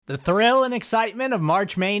The thrill and excitement of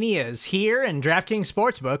March Mania is here, and DraftKings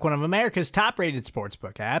Sportsbook, one of America's top-rated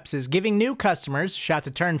sportsbook apps, is giving new customers a shot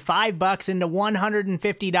to turn $5 into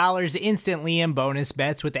 $150 instantly in bonus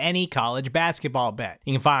bets with any college basketball bet.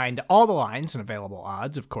 You can find all the lines and available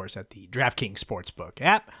odds, of course, at the DraftKings Sportsbook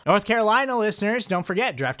app. North Carolina listeners, don't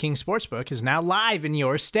forget, DraftKings Sportsbook is now live in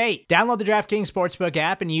your state. Download the DraftKings Sportsbook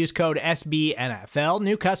app and use code SBNFL.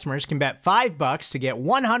 New customers can bet $5 to get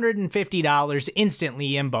 $150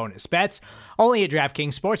 instantly in bonus bets, only at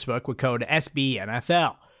DraftKings Sportsbook with code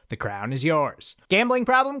SBNFL. The crown is yours. Gambling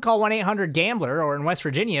problem? Call 1-800-GAMBLER, or in West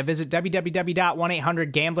Virginia, visit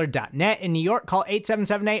www.1800gambler.net. In New York, call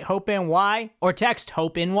 877-8-HOPE-NY or text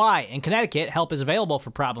HOPE-NY. In Connecticut, help is available for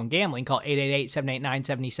problem gambling. Call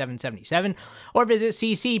 888-789-7777 or visit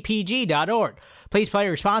ccpg.org. Please play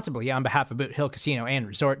responsibly on behalf of Boot Hill Casino and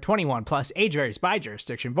Resort. 21 plus, age varies by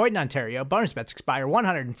jurisdiction. Void in Ontario. Bonus bets expire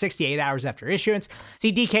 168 hours after issuance.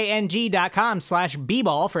 See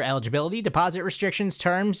dkng.com/bball for eligibility, deposit restrictions,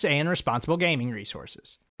 terms, and responsible gaming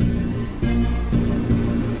resources.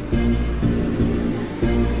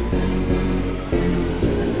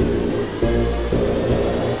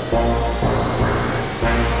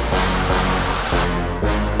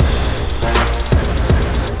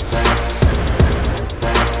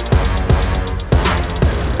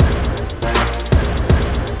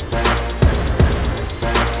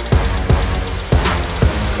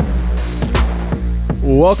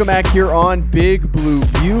 Welcome back here on Big Blue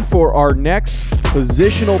View for our next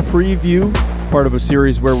positional preview, part of a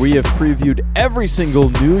series where we have previewed every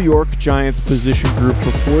single New York Giants position group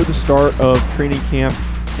before the start of training camp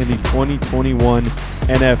in the 2021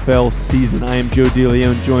 NFL season. I am Joe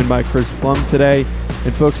DeLeon, joined by Chris Plum today.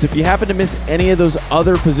 And folks, if you happen to miss any of those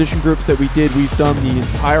other position groups that we did, we've done the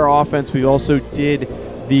entire offense. We also did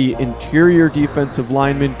the interior defensive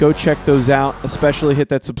linemen. Go check those out, especially hit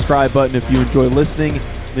that subscribe button if you enjoy listening.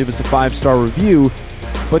 Leave us a 5-star review.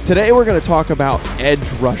 But today we're going to talk about edge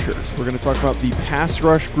rushers. We're going to talk about the pass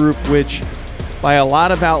rush group, which by a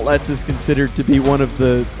lot of outlets is considered to be one of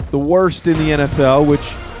the worst in the NFL,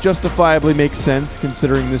 which justifiably makes sense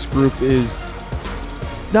considering this group is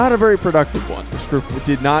not a very productive one. This group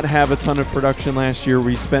did not have a ton of production last year.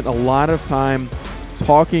 We spent a lot of time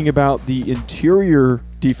talking about the interior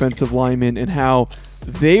defensive linemen and how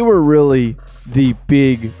they were really the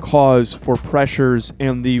big cause for pressures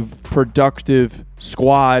and the productive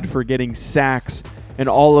squad for getting sacks and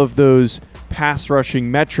all of those pass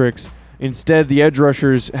rushing metrics. Instead, the edge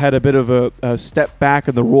rushers had a bit of a step back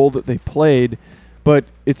in the role that they played. But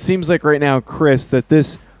it seems like right now, Chris, that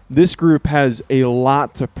this group has a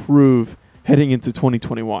lot to prove heading into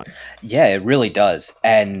 2021. Yeah, it really does.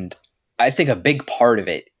 And I think a big part of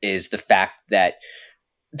it is the fact that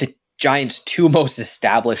the Giants' two most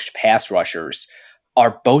established pass rushers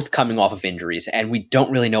are both coming off of injuries, and we don't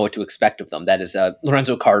really know what to expect of them. That is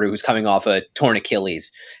Lorenzo Carter, who's coming off a torn Achilles,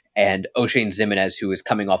 and Oshane Ximines, who is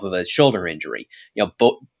coming off of a shoulder injury. You know,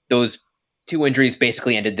 both those two injuries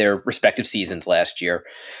basically ended their respective seasons last year.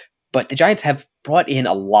 But the Giants have brought in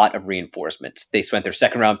a lot of reinforcements. They spent their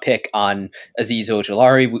second-round pick on Azeez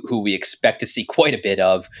Ojulari, who we expect to see quite a bit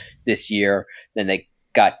of this year. Then they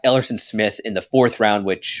got Ellerson Smith in the fourth round,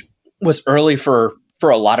 which was early for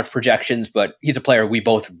a lot of projections, but he's a player we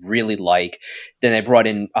both really like. Then they brought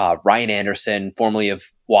in Ryan Anderson, formerly of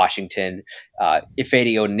Washington,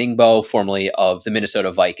 Ifeadi Onigbo, formerly of the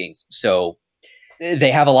Minnesota Vikings. So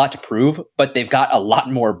they have a lot to prove, but they've got a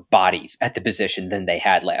lot more bodies at the position than they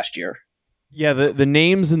had last year. Yeah, the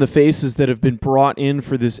names and the faces that have been brought in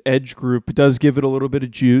for this edge group does give it a little bit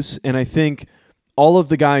of juice, and I think all of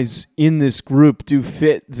the guys in this group do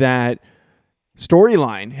fit that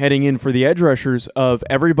storyline heading in for the edge rushers of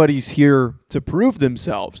everybody's here to prove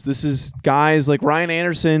themselves. This is guys like Ryan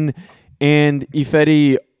Anderson and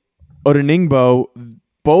Ifeadi Onigbo.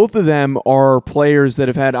 Both of them are players that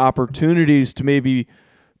have had opportunities to maybe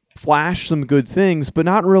flash some good things, but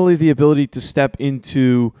not really the ability to step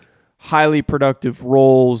into highly productive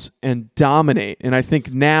roles and dominate. And I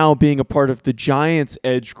think now being a part of the Giants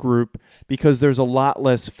edge group, because there's a lot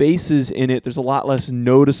less faces in it, there's a lot less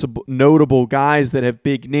notable guys that have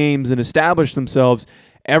big names and establish themselves,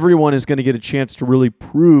 everyone is going to get a chance to really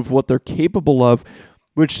prove what they're capable of,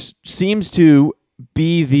 which seems to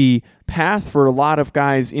be the path for a lot of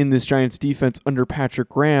guys in this Giants defense under Patrick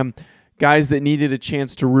Graham, guys that needed a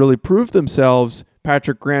chance to really prove themselves.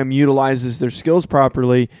 Patrick Graham utilizes their skills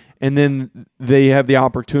properly, and then they have the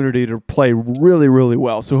opportunity to play really, really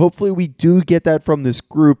well. So hopefully we do get that from this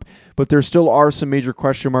group, but there still are some major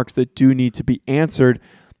question marks that do need to be answered,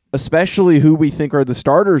 especially who we think are the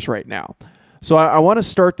starters right now. So I want to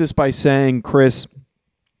start this by saying, Chris,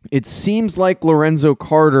 It seems like Lorenzo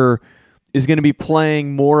Carter is going to be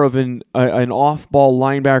playing more of an off-ball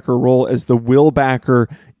linebacker role as the will backer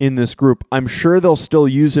in this group. I'm sure they'll still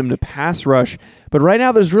use him to pass rush, but right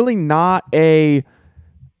now there's really not a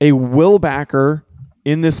will backer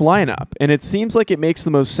in this lineup, and it seems like it makes the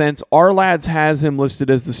most sense. Our Lads has him listed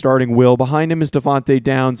as the starting will. Behind him is Devontae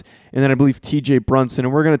Downs, and then I believe TJ Brunson,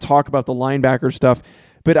 and we're going to talk about the linebacker stuff,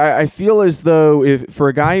 but I feel as though if for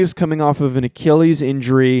a guy who's coming off of an Achilles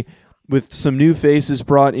injury with some new faces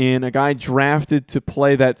brought in, a guy drafted to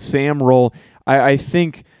play that Sam role, I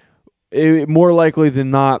think more likely than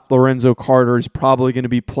not, Lorenzo Carter is probably going to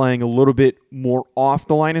be playing a little bit more off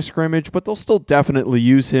the line of scrimmage, but they'll still definitely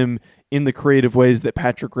use him in the creative ways that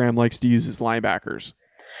Patrick Graham likes to use his linebackers.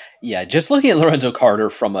 Yeah, just looking at Lorenzo Carter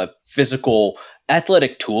from a physical,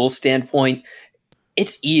 athletic tools standpoint,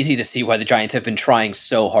 it's easy to see why the Giants have been trying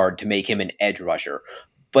so hard to make him an edge rusher.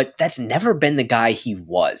 But that's never been the guy he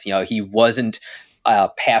was. He wasn't a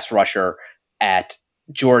pass rusher at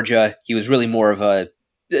Georgia. He was really more of a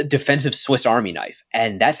defensive Swiss Army knife.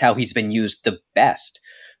 And that's how he's been used the best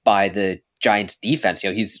by the Giants defense.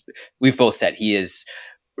 We've both said he is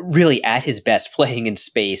really at his best playing in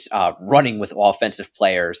space, running with offensive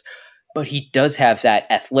players, but he does have that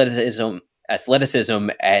athleticism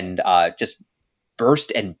and just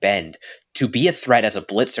burst and bend to be a threat as a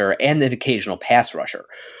blitzer and an occasional pass rusher.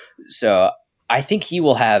 So I think he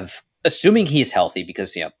will have, assuming he is healthy,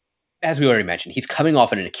 because, as we already mentioned, he's coming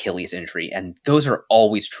off an Achilles injury, and those are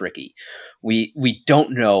always tricky. We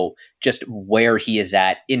don't know just where he is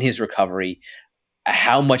at in his recovery,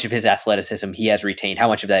 how much of his athleticism he has retained, how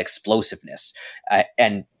much of that explosiveness,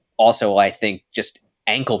 and also I think just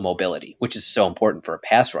ankle mobility, which is so important for a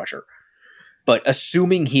pass rusher. But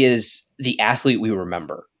assuming he is the athlete we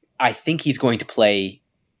remember, I think he's going to play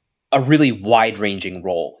a really wide-ranging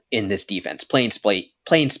role in this defense, play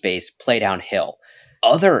in space, play downhill.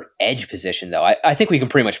 Other edge position, though, I think we can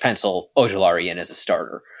pretty much pencil Ojulari in as a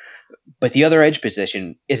starter. But the other edge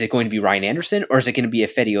position, is it going to be Ryan Anderson or is it going to be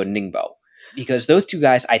Ifeadi Odenigbo? Because those two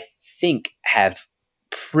guys, I think, have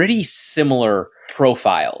pretty similar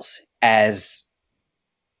profiles as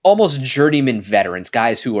almost journeyman veterans,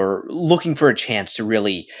 guys who are looking for a chance to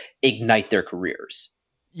really ignite their careers.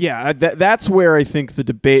 Yeah, that's where I think the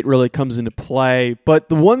debate really comes into play. But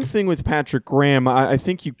the one thing with Patrick Graham, I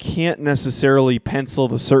think you can't necessarily pencil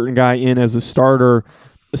the certain guy in as a starter,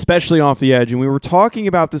 especially off the edge. And we were talking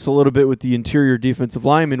about this a little bit with the interior defensive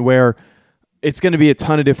lineman, where it's going to be a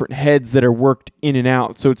ton of different heads that are worked in and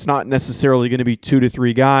out. So it's not necessarily going to be 2 to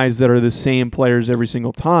 3 guys that are the same players every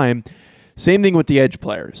single time. Same thing with the edge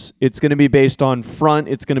players. It's going to be based on front.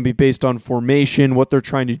 It's going to be based on formation, what they're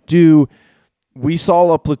trying to do. We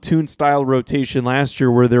saw a platoon-style rotation last year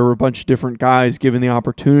where there were a bunch of different guys given the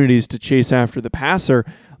opportunities to chase after the passer.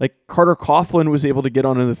 Like Carter Coughlin was able to get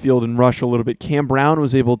onto the field and rush a little bit. Cam Brown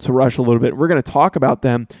was able to rush a little bit. We're going to talk about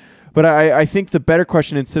them. But I think the better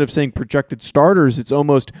question, instead of saying projected starters, it's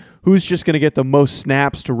almost who's just going to get the most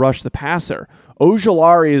snaps to rush the passer.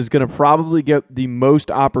 Ojulari is going to probably get the most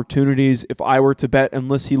opportunities, if I were to bet,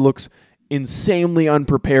 unless he looks insanely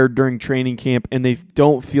unprepared during training camp and they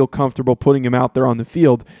don't feel comfortable putting him out there on the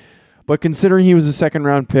field. But considering he was a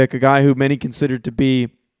second-round pick, a guy who many considered to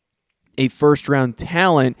be a first-round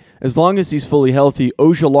talent, as long as he's fully healthy,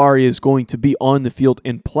 Ojulari is going to be on the field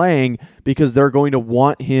and playing because they're going to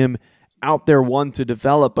want him out there, one, to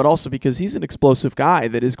develop, but also because he's an explosive guy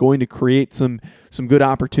that is going to create some good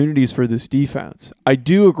opportunities for this defense. I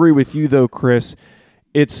do agree with you, though, Chris.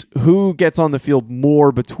 It's who gets on the field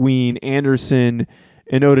more between Anderson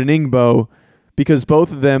and Odenigbo, because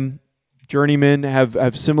both of them, journeymen,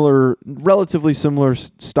 have similar, relatively similar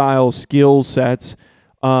style skill sets,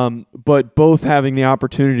 but both having the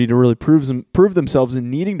opportunity to really prove themselves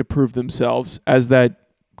and needing to prove themselves as that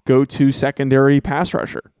go-to secondary pass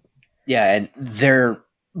rusher. Yeah, and they're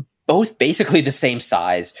both basically the same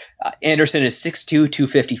size. Anderson is 6'2",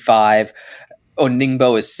 255.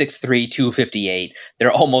 Odenigbo is 6'3", 258.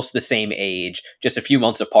 They're almost the same age, just a few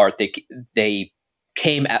months apart. They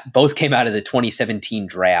both came out of the 2017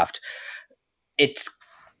 draft. It's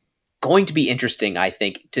going to be interesting, I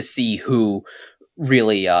think, to see who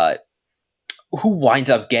really who winds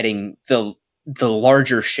up getting the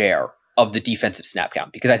larger share of the defensive snap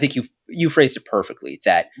count, because I think you phrased it perfectly,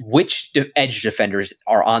 that which edge defenders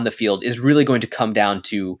are on the field is really going to come down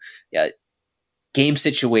to game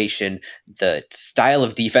situation, the style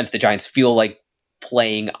of defense the Giants feel like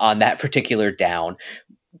playing on that particular down.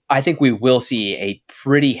 I think we will see a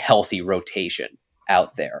pretty healthy rotation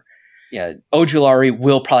out there. Ojulari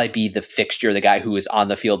will probably be the fixture, the guy who is on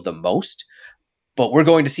the field the most, but we're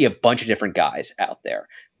going to see a bunch of different guys out there.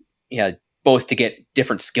 both to get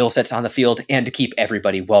different skill sets on the field and to keep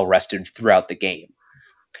everybody well rested throughout the game.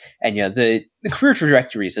 And the career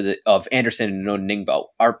trajectories of Anderson and Odeyingbo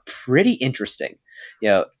are pretty interesting.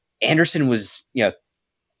 Anderson was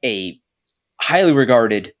a highly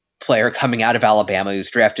regarded player coming out of Alabama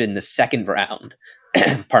who's drafted in the second round.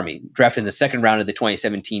 Drafted in the second round of the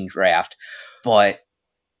 2017 draft, but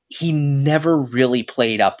he never really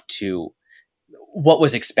played up to what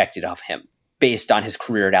was expected of him based on his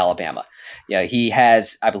career at Alabama. He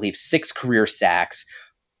has, I believe, 6 career sacks,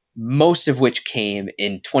 most of which came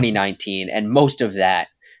in 2019, and most of that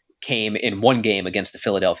came in one game against the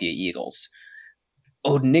Philadelphia Eagles.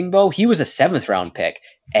 Odeyingbo, he was a 7th round pick,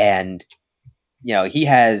 and he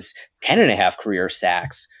has 10.5 career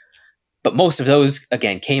sacks, but most of those,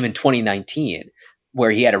 again, came in 2019,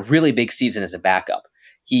 where he had a really big season as a backup.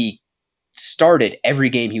 He started every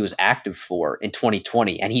game he was active for in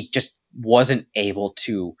 2020, and he just wasn't able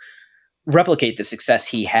to replicate the success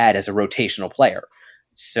he had as a rotational player.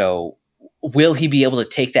 So will he be able to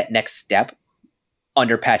take that next step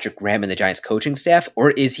under Patrick Graham and the Giants coaching staff,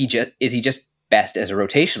 or is he just best as a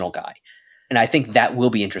rotational guy? And I think that will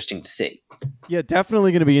be interesting to see. Yeah,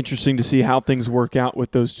 definitely going to be interesting to see how things work out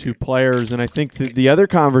with those two players. And I think that the other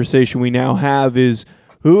conversation we now have is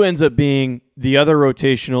who ends up being the other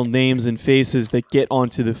rotational names and faces that get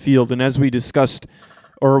onto the field. And as we discussed,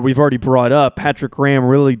 or we've already brought up, Patrick Graham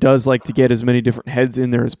really does like to get as many different heads in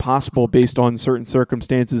there as possible based on certain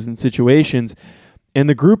circumstances and situations. And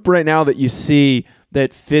the group right now that you see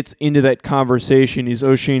that fits into that conversation is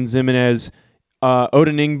Oshane Ximines,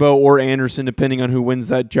 Odeyingbo or Anderson, depending on who wins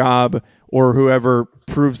that job or whoever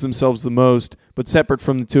proves themselves the most. But separate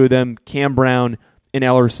from the two of them, Cam Brown and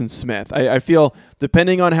Ellerson Smith. I feel,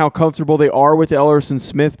 depending on how comfortable they are with Ellerson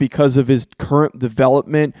Smith because of his current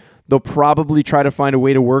development, they'll probably try to find a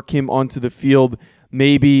way to work him onto the field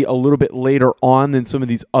maybe a little bit later on than some of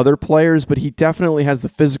these other players, but he definitely has the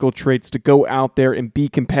physical traits to go out there and be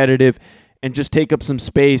competitive and just take up some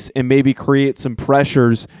space and maybe create some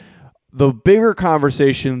pressures. The bigger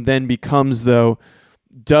conversation then becomes, though,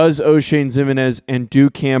 does Oshane Ximines and do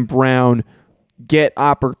Cam Brown get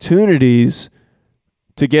opportunities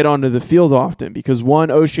to get onto the field often? Because one,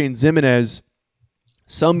 Oshane Ximines,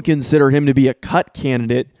 some consider him to be a cut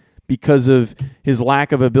candidate because of his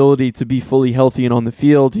lack of ability to be fully healthy and on the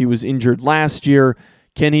field. He was injured last year.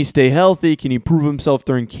 Can he stay healthy? Can he prove himself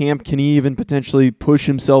during camp? Can he even potentially push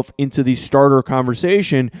himself into the starter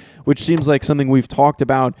conversation, which seems like something we've talked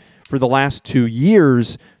about for the last 2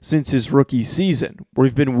 years since his rookie season.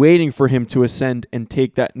 We've been waiting for him to ascend and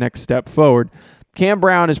take that next step forward. Cam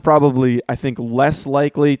Brown is probably, I think, less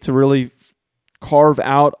likely to really carve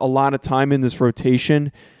out a lot of time in this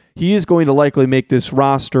rotation. He is going to likely make this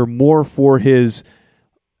roster more for his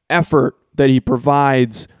effort that he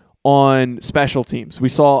provides on special teams. We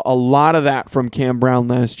saw a lot of that from Cam Brown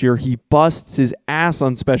last year. He busts his ass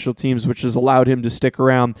on special teams, which has allowed him to stick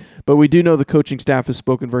around. But we do know the coaching staff has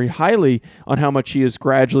spoken very highly on how much he has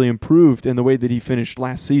gradually improved in the way that he finished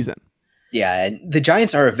last season. Yeah, and the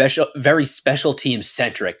Giants are a very special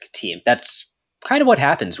team-centric team. That's kind of what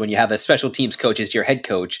happens when you have a special teams coach as your head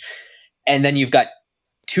coach, and then you've got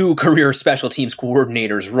 2 career special teams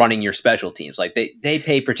coordinators running your special teams. Like they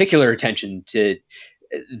pay particular attention to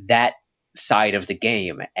that side of the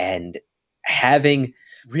game, and having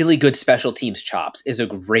really good special teams chops is a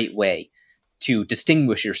great way to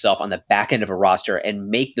distinguish yourself on the back end of a roster and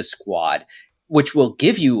make the squad, which will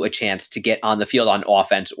give you a chance to get on the field on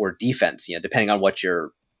offense or defense, depending on what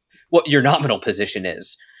your nominal position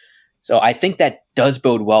is. So I think that does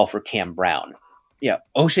bode well for Cam Brown. Yeah,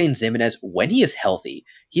 Oshane Ximines, when he is healthy,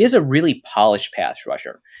 he is a really polished pass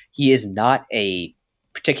rusher. He is not a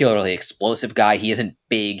particularly explosive guy. He isn't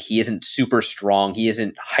big. He isn't super strong. He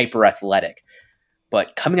isn't hyper athletic.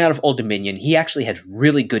 But coming out of Old Dominion, he actually has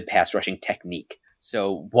really good pass rushing technique.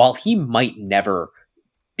 So while he might never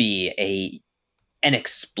be an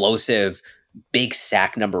explosive, big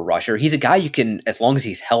sack number rusher, he's a guy you can, as long as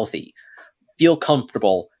he's healthy, feel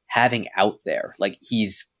comfortable having out there. Like,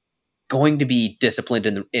 he's going to be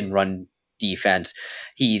disciplined in run defense.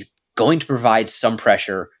 He's going to provide some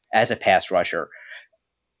pressure as a pass rusher.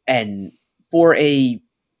 And for a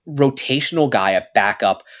rotational guy, a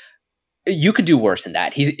backup, you could do worse than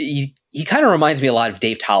that. He kind of reminds me a lot of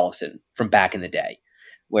Dave Tollefson from back in the day,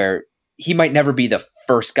 where he might never be the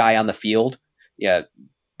first guy on the field. Yeah,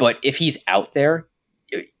 but if he's out there,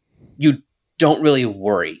 you don't really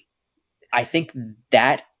worry. I think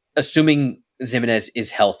that, assuming Ximines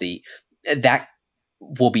is healthy, that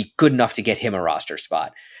will be good enough to get him a roster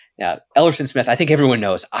spot. Now, Ellerson Smith, I think everyone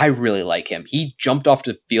knows I really like him. He jumped off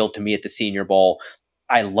the field to me at the Senior Bowl.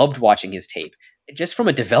 I loved watching his tape. Just from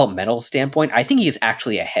a developmental standpoint, I think he is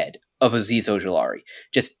actually ahead of Azeez Ojulari.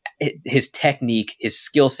 Just his technique, his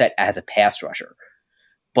skill set as a pass rusher.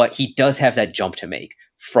 But he does have that jump to make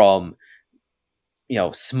from,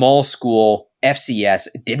 small school, FCS,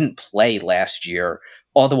 didn't play last year,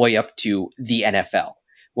 all the way up to the NFL.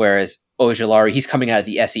 Whereas Ojulari, he's coming out of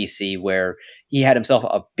the SEC where he had himself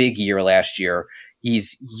a big year last year.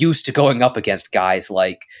 He's used to going up against guys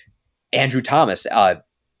like Andrew Thomas,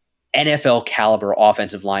 NFL caliber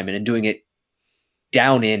offensive lineman, and doing it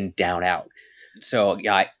down in, down out. So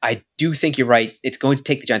yeah, I do think you're right. It's going to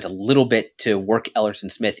take the Giants a little bit to work Ellerson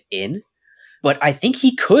Smith in, but I think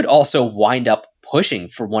he could also wind up pushing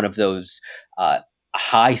for one of those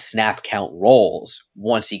high snap count roles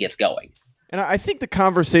once he gets going. And I think the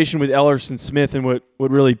conversation with Ellerson Smith and what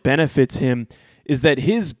really benefits him is that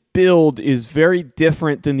his build is very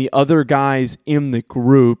different than the other guys in the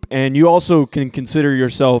group. And you also can consider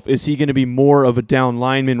yourself, is he going to be more of a down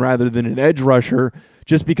lineman rather than an edge rusher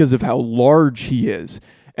just because of how large he is?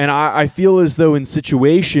 And I feel as though in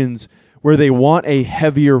situations where they want a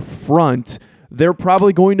heavier front, they're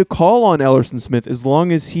probably going to call on Ellerson Smith as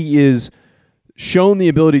long as he is shown the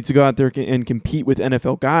ability to go out there and compete with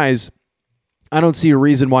NFL guys. I don't see a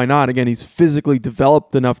reason why not. Again, he's physically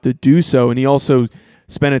developed enough to do so, and he also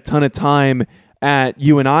spent a ton of time at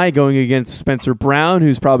UNI going against Spencer Brown,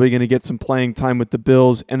 who's probably going to get some playing time with the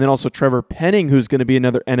Bills, and then also Trevor Penning, who's going to be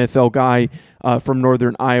another NFL guy from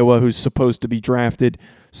Northern Iowa who's supposed to be drafted.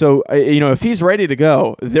 So, if he's ready to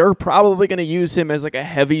go, they're probably going to use him as like a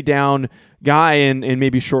heavy down guy in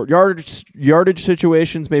maybe short yardage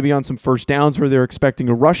situations, maybe on some first downs where they're expecting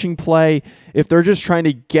a rushing play. If they're just trying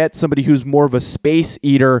to get somebody who's more of a space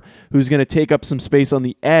eater, who's going to take up some space on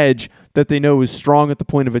the edge that they know is strong at the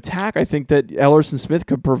point of attack, I think that Ellerson Smith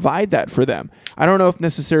could provide that for them. I don't know if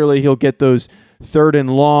necessarily he'll get those 3rd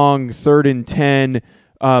and long, 3rd and 10,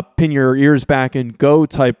 pin your ears back and go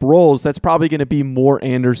type roles. That's probably going to be more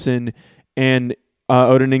Anderson and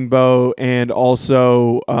Odiningbo and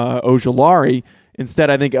also Ojulari. Instead,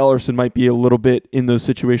 I think Ellerson might be a little bit in those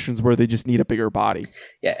situations where they just need a bigger body.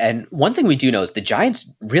 Yeah, and one thing we do know is the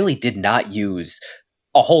Giants really did not use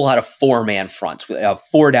a whole lot of 4-man fronts,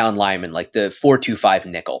 4-down linemen, like the 4-2-5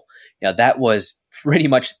 nickel. That was pretty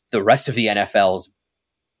much the rest of the NFL's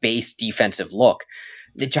base defensive look.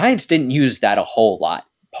 The Giants didn't use that a whole lot.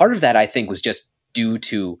 Part of that, I think, was just due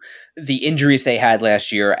to the injuries they had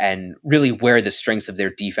last year and really where the strengths of their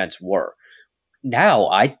defense were. Now,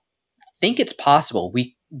 I think it's possible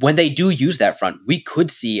when they do use that front, we could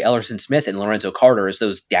see Ellerson Smith and Lorenzo Carter as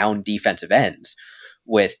those down defensive ends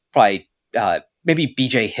with probably maybe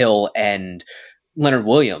BJ Hill and Leonard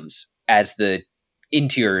Williams as the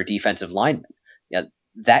interior defensive linemen.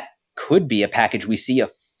 That could be a package we see a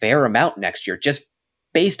fair amount next year, just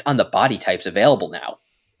based on the body types available now.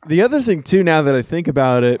 The other thing, too, now that I think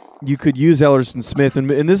about it, you could use Ellerson Smith, and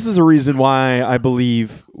this is a reason why I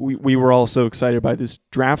believe we were all so excited by this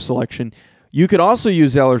draft selection. You could also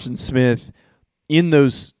use Ellerson Smith in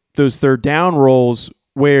those 3rd down roles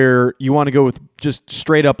where you want to go with just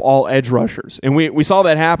straight up all edge rushers. And we saw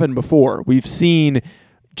that happen before. We've seen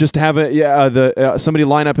just have somebody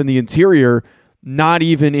line up in the interior, not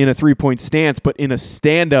even in a 3-point stance, but in a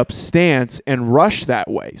stand-up stance and rush that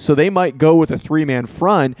way. So they might go with a 3-man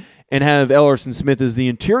front and have Ellerson Smith as the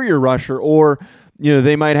interior rusher, or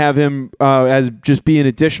they might have him as just be an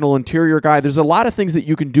additional interior guy. There's a lot of things that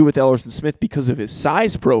you can do with Ellerson Smith because of his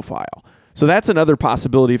size profile. So that's another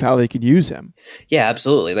possibility of how they could use him. Yeah,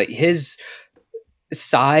 absolutely. Like his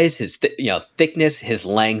size, his thickness, his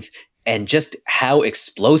length, and just how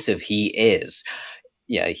explosive he is.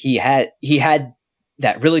 Yeah, he had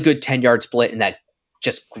that really good 10-yard split and that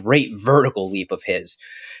just great vertical leap of his.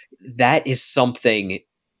 That is something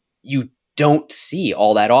you don't see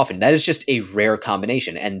all that often. That is just a rare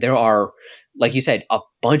combination. And there are, like you said, a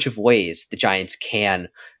bunch of ways the Giants can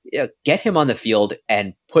get him on the field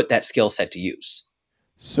and put that skill set to use.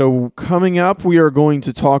 So coming up, we are going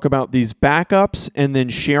to talk about these backups and then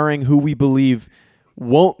sharing who we believe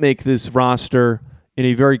won't make this roster in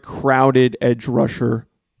a very crowded edge rusher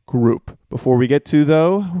group. Before we get to,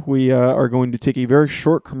 though, we are going to take a very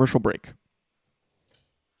short commercial break.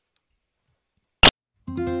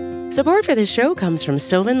 Support for this show comes from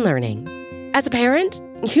Sylvan Learning. As a parent,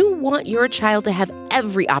 you want your child to have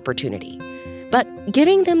every opportunity, but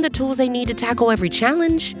giving them the tools they need to tackle every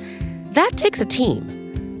challenge, that takes a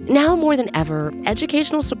team. Now more than ever,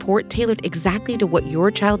 educational support tailored exactly to what your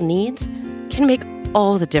child needs can make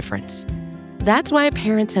all the difference. That's why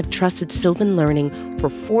parents have trusted Sylvan Learning for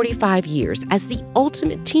 45 years as the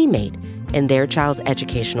ultimate teammate in their child's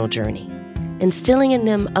educational journey. instilling in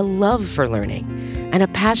them a love for learning and a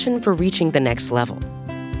passion for reaching the next level.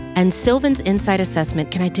 And Sylvan's Insight Assessment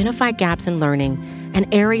can identify gaps in learning and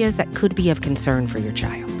areas that could be of concern for your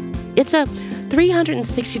child. It's a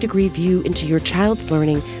 360-degree view into your child's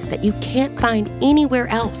learning that you can't find anywhere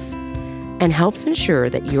else, and helps ensure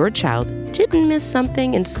that your child didn't miss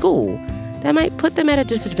something in school that might put them at a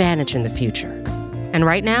disadvantage in the future. And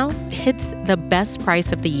right now, it's the best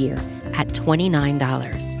price of the year at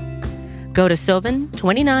 $29. Go to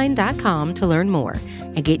sylvan29.com to learn more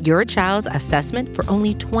and get your child's assessment for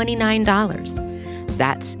only $29.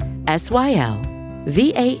 That's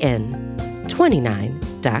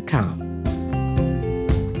SYLVAN29.com.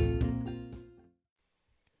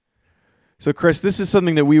 So, Chris, this is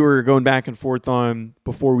something that we were going back and forth on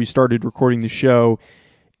before we started recording the show,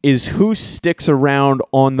 is who sticks around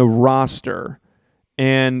on the roster.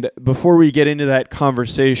 And before we get into that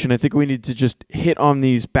conversation, I think we need to just hit on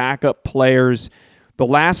these backup players. The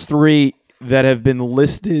last three that have been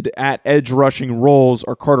listed at edge rushing roles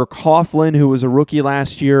are Carter Coughlin, who was a rookie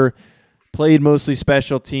last year, played mostly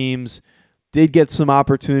special teams, did get some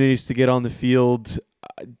opportunities to get on the field,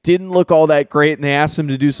 didn't look all that great, and they asked him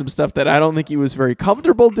to do some stuff that I don't think he was very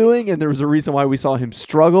comfortable doing, and there was a reason why we saw him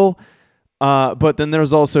struggle. But then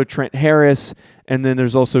there's also Trent Harris, and then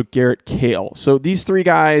there's also Garrett Cale. So these three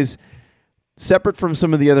guys, separate from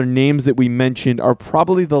some of the other names that we mentioned, are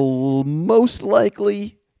probably the most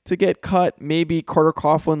likely to get cut. Maybe Carter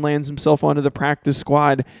Coughlin lands himself onto the practice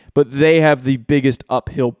squad, but they have the biggest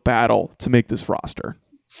uphill battle to make this roster.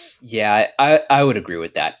 Yeah, I would agree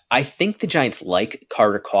with that. I think the Giants like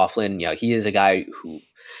Carter Coughlin. You know, he is a guy who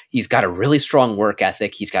he's got a really strong work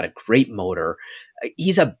ethic. He's got a great motor.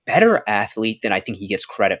 He's a better athlete than I think he gets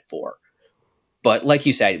credit for. But like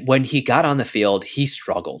you said, when he got on the field, he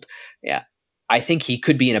struggled. Yeah, I think he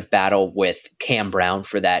could be in a battle with Cam Brown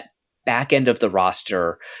for that back end of the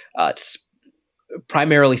roster,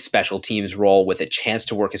 primarily special teams role with a chance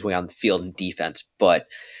to work his way on the field in defense. But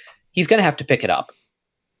he's going to have to pick it up,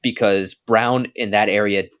 because Brown in that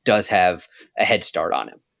area does have a head start on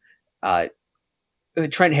him.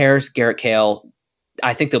 Trent Harris, Garrett Cale,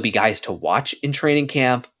 I think there'll be guys to watch in training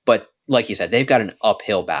camp, but like you said, they've got an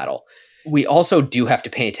uphill battle. We also do have to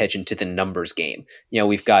pay attention to the numbers game. You know,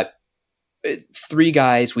 we've got three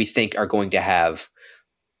guys we think are going to have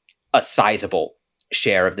a sizable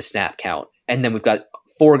share of the snap count. And then we've got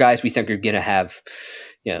four guys we think are going to have,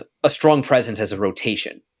 you know, a strong presence as a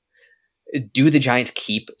rotation. Do the Giants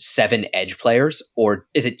keep 7 edge players, or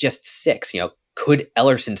is it just 6? You know, could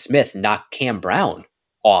Ellerson Smith knock Cam Brown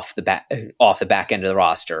off the back end of the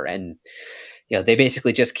roster? And, you know, they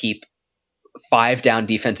basically just keep 5 down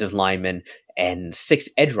defensive linemen and 6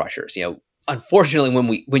 edge rushers. You know,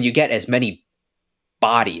 unfortunately, when you get as many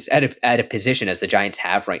bodies at a position as the Giants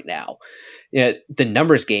have right now, you know, the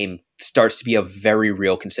numbers game starts to be a very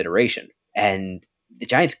real consideration. And the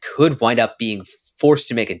Giants could wind up being forced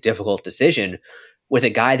to make a difficult decision with a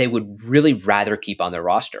guy they would really rather keep on their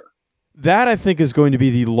roster. That, I think, is going to be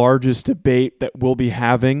the largest debate that we'll be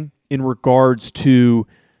having in regards to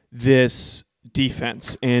this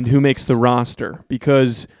defense and who makes the roster,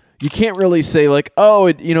 because you can't really say like, oh,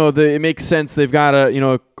 it makes sense. They've got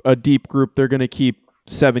a deep group. They're going to keep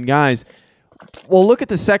 7 guys. Well, look at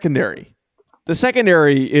the secondary. The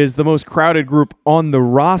secondary is the most crowded group on the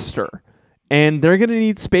roster, and they're going to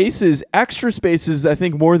need spaces, extra spaces, I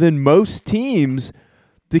think, more than most teams,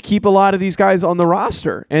 to keep a lot of these guys on the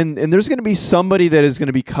roster. And there's going to be somebody that is going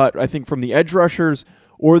to be cut, I think, from the edge rushers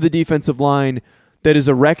or the defensive line that is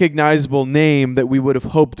a recognizable name that we would have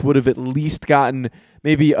hoped would have at least gotten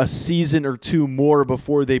maybe a season or 2 more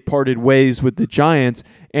before they parted ways with the Giants.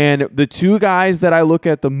 And the 2 guys that I look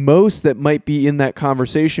at the most that might be in that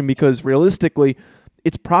conversation, because realistically,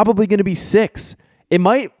 it's probably going to be 6.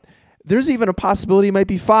 There's even a possibility it might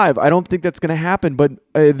be 5. I don't think that's going to happen, but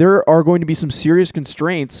there are going to be some serious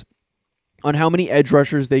constraints on how many edge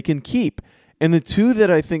rushers they can keep. And the 2 that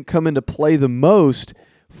I think come into play the most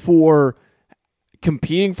for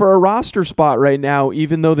competing for a roster spot right now,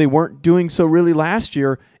 even though they weren't doing so really last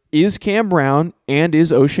year, is Cam Brown and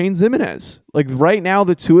is Oshane Ximines. Like right now,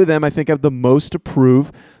 the 2 of them I think have the most to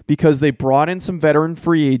prove because they brought in some veteran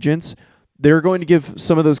free agents. They're going to give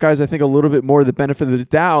some of those guys, I think, a little bit more of the benefit of the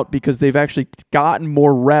doubt because they've actually gotten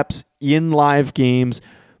more reps in live games.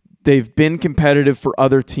 They've been competitive for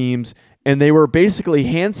other teams, and they were basically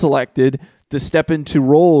hand-selected to step into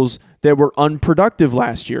roles that were unproductive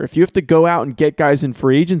last year. If you have to go out and get guys in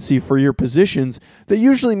free agency for your positions, that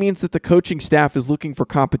usually means that the coaching staff is looking for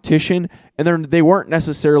competition, and they weren't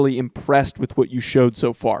necessarily impressed with what you showed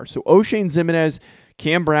so far. So Oshane Ximines,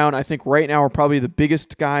 Cam Brown, I think right now are probably the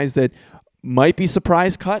biggest guys that might be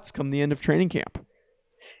surprise cuts come the end of training camp.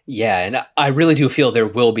 Yeah, and I really do feel there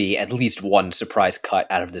will be at least one surprise cut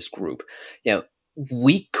out of this group.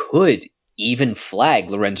 We could even flag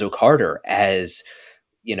Lorenzo Carter as,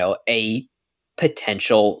 a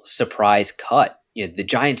potential surprise cut. The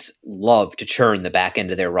Giants love to churn the back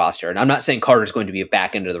end of their roster. And I'm not saying Carter's going to be a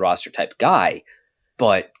back end of the roster type guy,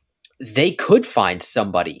 but they could find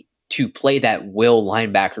somebody to play that will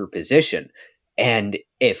linebacker position. And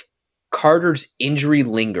if Carter's injury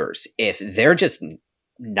lingers, if they're just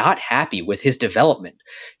not happy with his development,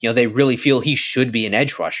 they really feel he should be an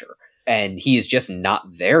edge rusher and he is just not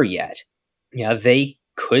there yet. They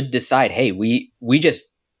could decide, hey, we just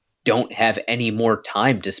don't have any more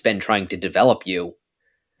time to spend trying to develop you.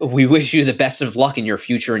 We wish you the best of luck in your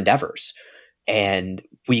future endeavors. And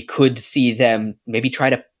we could see them maybe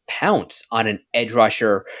try to pounce on an edge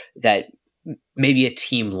rusher that maybe a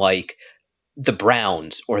team like the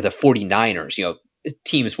Browns or the 49ers,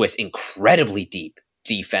 teams with incredibly deep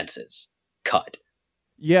defenses cut.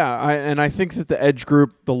 Yeah, I think that the edge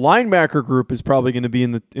group, the linebacker group, is probably going to be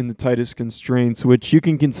in the tightest constraints, which you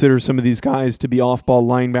can consider some of these guys to be off-ball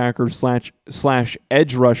linebackers slash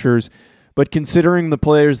edge rushers. But considering the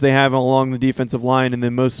players they have along the defensive line, and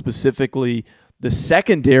then most specifically the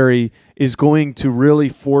secondary, is going to really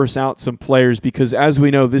force out some players because, as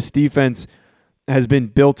we know, this defense has been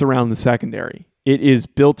built around the secondary. It is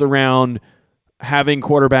built around having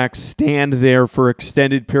quarterbacks stand there for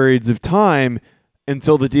extended periods of time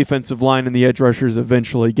until the defensive line and the edge rushers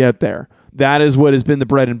eventually get there. That is what has been the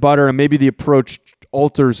bread and butter, and maybe the approach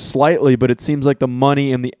alters slightly, but it seems like the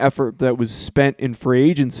money and the effort that was spent in free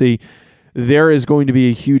agency, there is going to be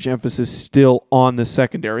a huge emphasis still on the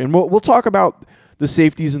secondary. And we'll talk about the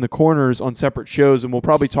safeties and the corners on separate shows, and we'll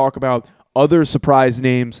probably talk about other surprise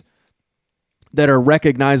names that are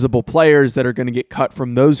recognizable players that are going to get cut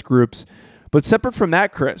from those groups. But separate from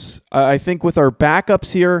that, Chris, I think with our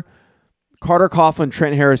backups here, Carter Coughlin,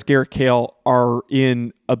 Trent Harris, Garrett Cale are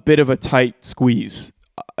in a bit of a tight squeeze.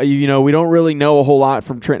 We don't really know a whole lot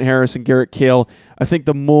from Trent Harris and Garrett Cale. I think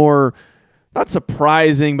the more, not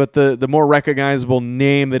surprising, but the more recognizable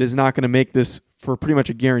name that is not going to make this for pretty much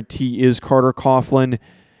a guarantee is Carter Coughlin.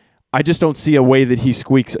 I just don't see a way that he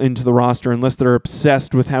squeaks into the roster unless they're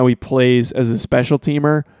obsessed with how he plays as a special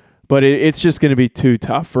teamer. But it's just going to be too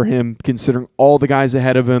tough for him, considering all the guys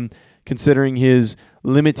ahead of him, considering his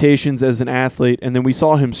limitations as an athlete. And then we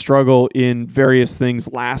saw him struggle in various things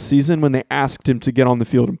last season when they asked him to get on the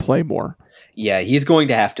field and play more. Yeah, he's going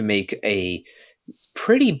to have to make a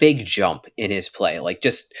pretty big jump in his play, like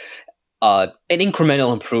just an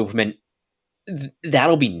incremental improvement.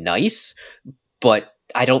 That'll be nice, but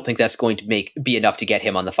I don't think that's going to be enough to get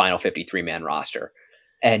him on the final 53-man roster.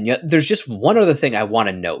 And there's just one other thing I want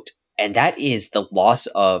to note, and that is the loss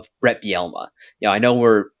of Brett Bielema. I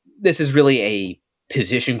know this is really a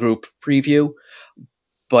position group preview,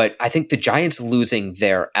 but I think the Giants losing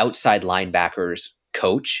their outside linebackers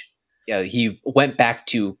coach, he went back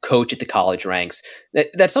to coach at the college ranks.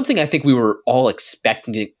 That's something I think we were all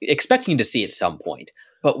expecting to see at some point.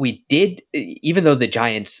 But we did, even though the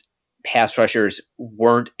Giants pass rushers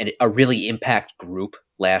weren't a really impact group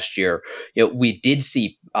last year, we did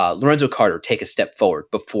see Lorenzo Carter take a step forward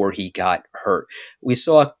before he got hurt. We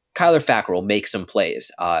saw Kyler Fackrell make some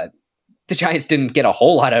plays. The Giants didn't get a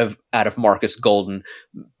whole lot out of Marcus Golden,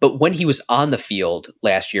 but when he was on the field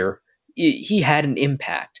last year, he had an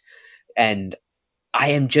impact. And I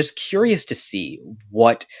am just curious to see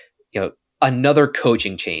what, another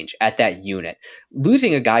coaching change at that unit,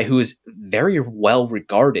 losing a guy who is very well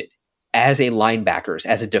regarded as a linebackers,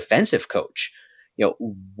 as a defensive coach,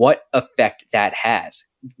 what effect that has,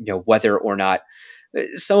 whether or not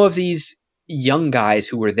some of these young guys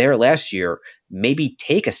who were there last year maybe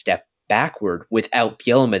take a step backward without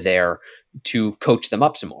Bielema there to coach them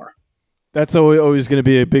up some more. That's always going to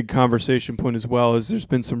be a big conversation point as well, as there's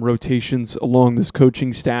been some rotations along this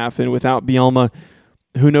coaching staff, and without Bielema,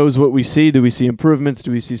 who knows what we see? Do we see improvements?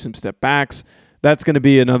 Do we see some step backs? That's going to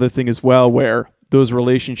be another thing as well, where those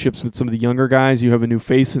relationships with some of the younger guys, you have a new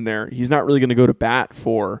face in there. He's not really going to go to bat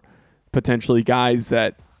for potentially guys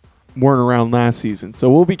that weren't around last season. So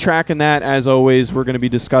we'll be tracking that. As always, we're going to be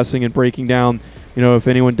discussing and breaking down, if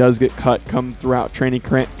anyone does get cut come throughout training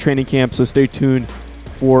camp. So stay tuned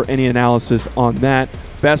for any analysis on that.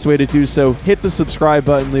 Best way to do so, hit the subscribe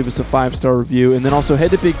button, leave us a 5-star review, and then also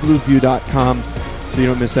head to bigblueview.com so you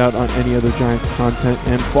don't miss out on any other Giants content,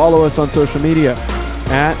 and follow us on social media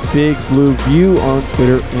at Big Blue View on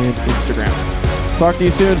Twitter and Instagram. Talk to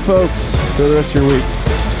you soon, folks. Enjoy the rest of your week.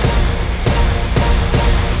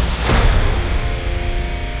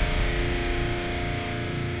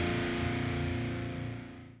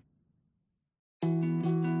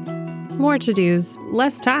 More to-dos,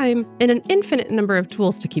 less time, and an infinite number of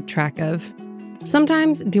tools to keep track of.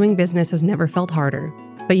 Sometimes doing business has never felt harder,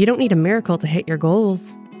 but you don't need a miracle to hit your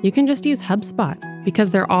goals. You can just use HubSpot,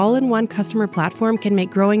 because their all-in-one customer platform can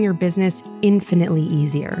make growing your business infinitely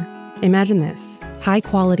easier. Imagine this: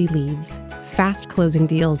 high-quality leads, fast closing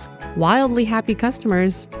deals, wildly happy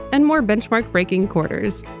customers, and more benchmark-breaking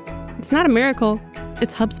quarters. It's not a miracle,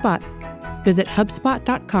 it's HubSpot. Visit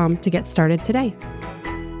HubSpot.com to get started today.